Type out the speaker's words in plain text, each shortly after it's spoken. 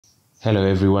Hello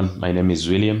everyone, my name is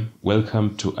William.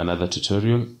 Welcome to another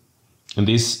tutorial. In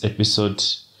this episode,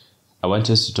 I want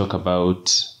us to talk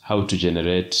about how to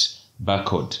generate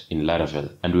barcode in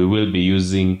Laravel, and we will be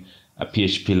using a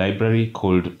PHP library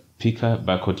called Picqer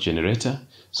barcode generator.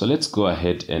 So let's go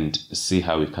ahead and see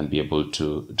how we can be able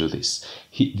to do this.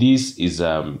 This is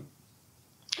a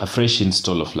fresh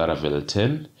install of Laravel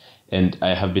 10. And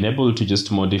I have been able to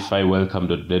just modify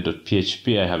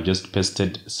welcome.blade.php. I have just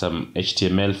pasted some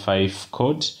HTML5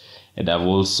 code, and I've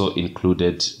also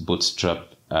included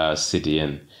Bootstrap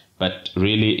CDN. But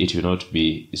really, it will not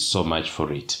be so much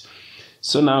for it.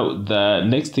 So now the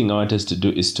next thing I want us to do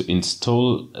is to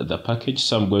install the package.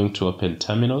 So I'm going to open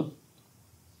terminal.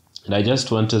 And I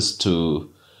just want us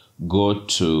to go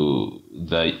to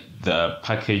the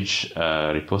package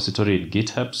repository in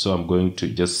GitHub. So I'm going to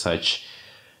just search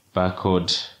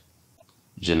barcode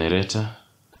generator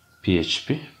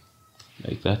PHP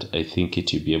like that. I think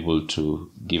it will be able to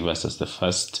give us as the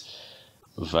first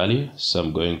value. So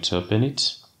I'm going to open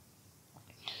it,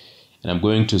 and I'm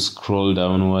going to scroll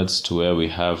downwards to where we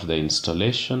have the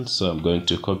installation. So I'm going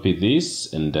to copy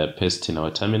this and paste in our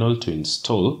terminal to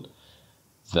install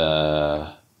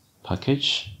the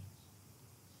package.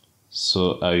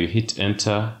 So I will hit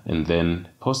enter and then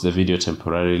pause the video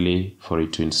temporarily for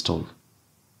it to install.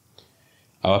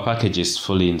 Our package is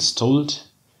fully installed.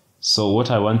 So what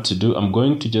I want to do, I'm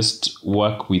going to just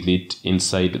work with it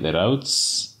inside the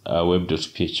routes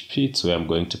web.php. It's where I'm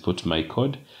going to put my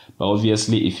code. But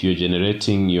obviously, if you're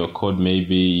generating your code,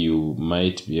 maybe you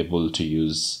might be able to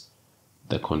use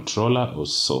the controller or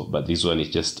so. But this one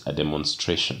is just a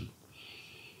demonstration.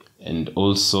 And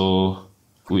also,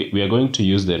 we are going to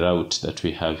use the route that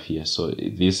we have here. So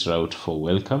this route for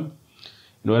welcome.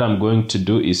 And what I'm going to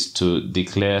do is to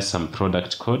declare some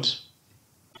product code.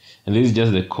 And this is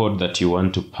just the code that you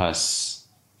want to pass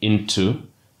into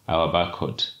our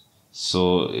barcode.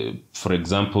 So, for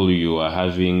example, you are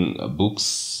having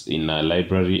books in a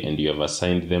library and you have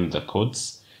assigned them the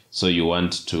codes. So you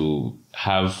want to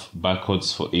have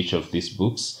barcodes for each of these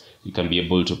books. You can be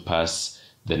able to pass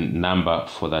the number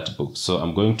for that book. So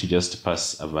I'm going to just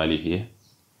pass a value here.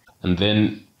 And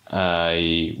then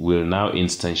I will now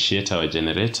instantiate our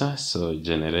generator. So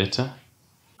generator,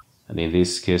 and in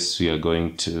this case we are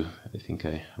going to, I think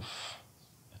I have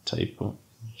a typo,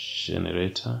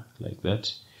 generator like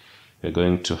that. We're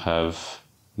going to have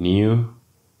new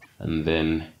and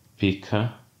then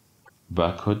Picqer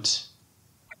barcode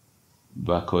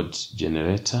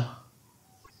generator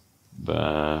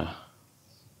barcode.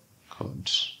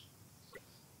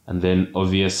 And then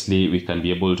obviously we can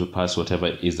be able to pass whatever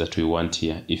it is that we want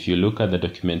here. If you look at the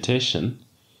documentation,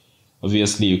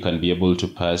 obviously you can be able to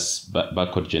pass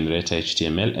barcode generator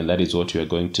HTML, and that is what we are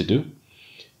going to do.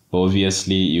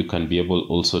 Obviously you can be able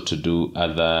also to do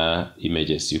other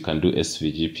images. You can do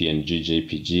SVG, PNG,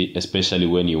 JPG, especially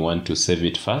when you want to save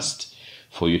it fast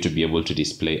for you to be able to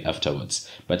display afterwards.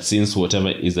 But since whatever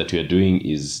it is that we are doing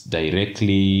is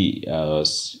directly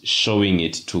showing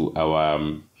it to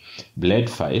our Blade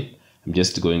file, I'm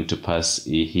just going to pass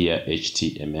here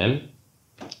HTML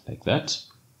like that,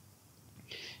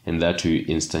 and that will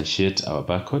instantiate our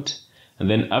barcode. And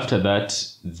then after that,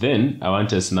 then I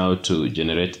want us now to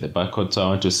generate the barcode. So I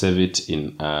want to save it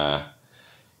in a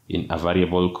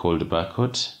variable called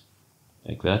barcode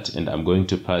like that, and I'm going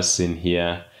to pass in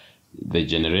here the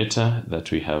generator that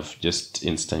we have just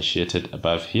instantiated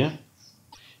above here.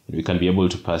 And we can be able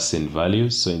to pass in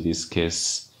values. So in this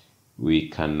case, we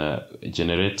can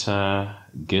generator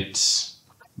get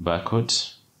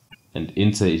barcode, and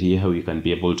inside here we can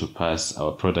be able to pass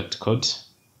our product code,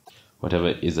 whatever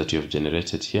it is that you have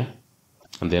generated here.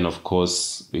 And then of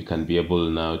course we can be able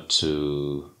now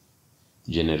to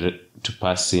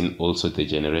pass in also the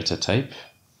generator type.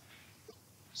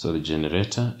 So the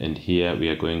generator, and here we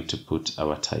are going to put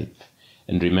our type.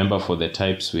 And remember, for the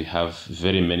types we have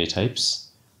very many types.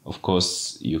 Of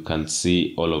course, you can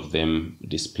see all of them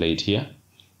displayed here.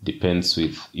 Depends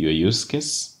with your use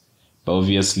case. But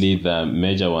obviously, the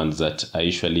major ones that are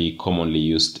usually commonly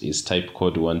used is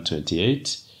typecode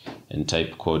 128 and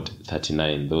typecode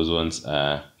 39. Those ones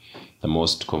are the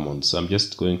most common. So I'm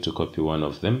just going to copy one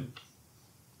of them.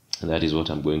 And that is what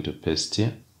I'm going to paste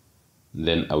here.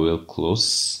 Then I will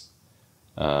close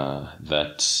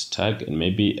that tag, and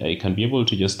maybe I can be able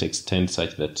to just extend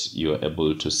such that you are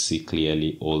able to see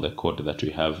clearly all the code that we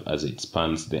have as it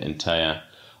spans the entire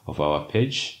of our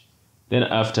page. Then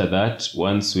after that,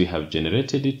 once we have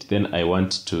generated it, then I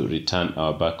want to return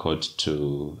our barcode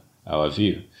to our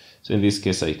view. So in this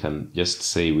case, I can just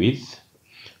say with.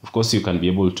 Of course, you can be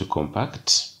able to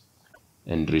compact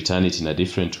and return it in a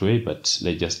different way, but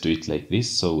let's just do it like this.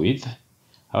 So with,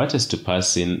 I want us to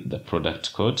pass in the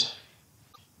product code,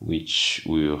 which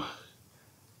we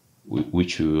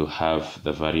will have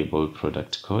the variable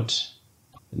product code.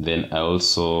 And then I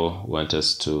also want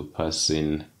us to pass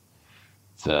in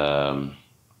the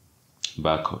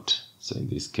barcode. So in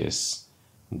this case,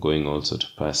 I'm going also to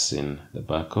pass in the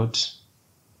barcode.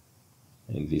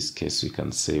 In this case, we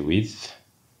can say with,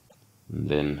 and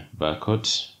then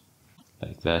barcode,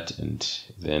 like that, and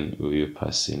then we will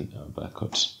pass in our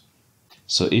barcode.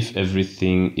 So if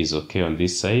everything is okay on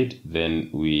this side, then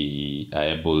we are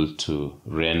able to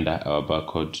render our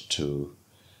barcode to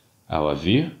our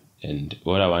view. And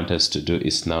what I want us to do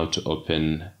is now to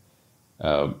open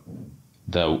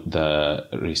the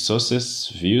resources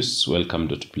views,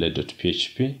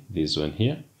 welcome.play.php, this one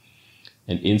here.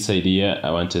 And inside here,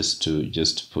 I want us to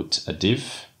just put a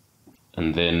div.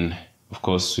 And then, of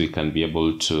course, we can be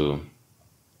able to,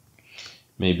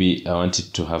 maybe I want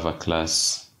it to have a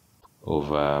class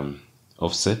of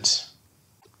offset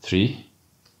 3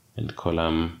 and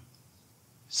column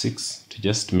 6 to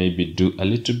just maybe do a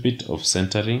little bit of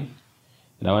centering.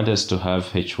 And I want us to have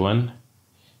h1,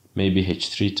 maybe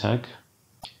h3 tag.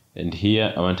 And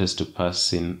here I want us to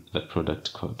pass in the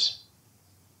product code,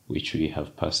 which we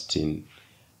have passed in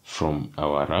from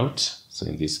our route. So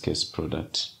in this case,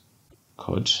 product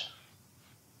code.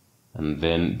 And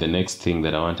then the next thing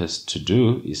that I want us to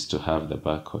do is to have the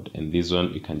barcode. And this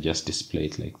one, you can just display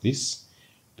it like this,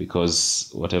 because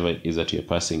whatever it is that you're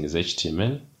passing is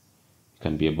HTML. You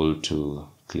can be able to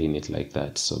clean it like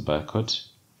that. So barcode,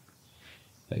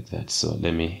 like that. So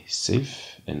let me save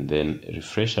and then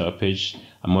refresh our page.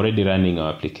 I'm already running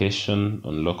our application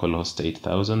on localhost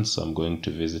 8000. So I'm going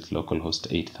to visit localhost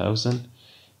 8000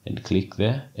 and click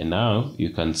there. And now you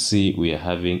can see we are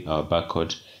having our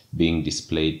barcode being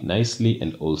displayed nicely,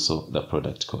 and also the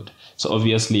product code. So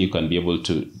obviously you can be able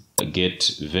to get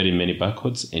very many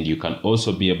barcodes, and you can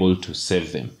also be able to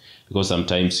save them, because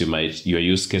sometimes your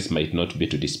use case might not be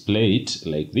to display it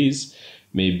like this.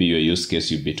 Maybe your use case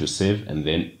will be to save and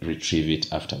then retrieve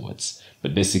it afterwards.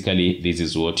 But basically, this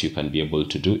is what you can be able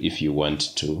to do if you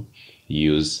want to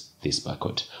use this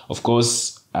barcode. Of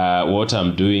course, what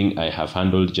I'm doing, I have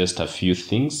handled just a few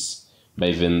things. But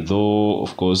even though,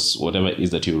 of course, whatever it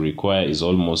is that you require is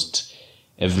almost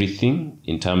everything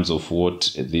in terms of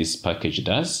what this package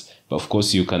does. But of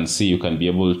course, you can see, you can be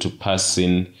able to pass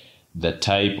in the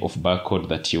type of barcode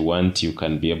that you want. You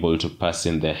can be able to pass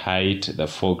in the height, the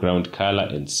foreground color,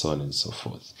 and so on and so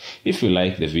forth. If you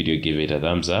like the video, give it a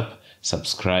thumbs up,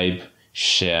 subscribe,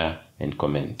 share, and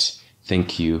comment.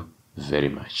 Thank you very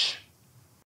much.